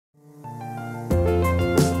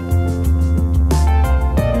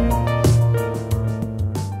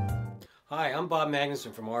Bob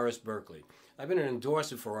Magnuson from RS Berkeley. I've been an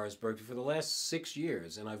endorser for RS Berkeley for the last 6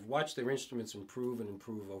 years, and I've watched their instruments improve and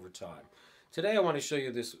improve over time. Today I want to show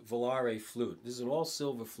you this Volare flute. This is an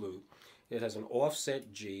all-silver flute. It has an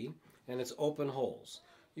offset G, and it's open holes.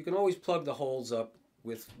 You can always plug the holes up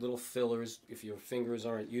with little fillers if your fingers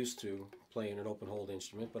aren't used to playing an open-holed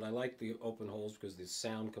instrument, but I like the open holes because the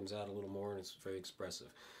sound comes out a little more and it's very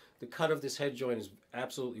expressive. The cut of this head joint is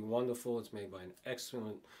absolutely wonderful. It's made by an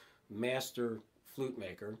excellent master flute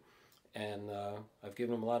maker, and I've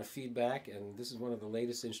given him a lot of feedback, and this is one of the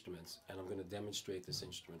latest instruments, and I'm going to demonstrate this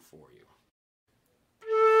instrument for you.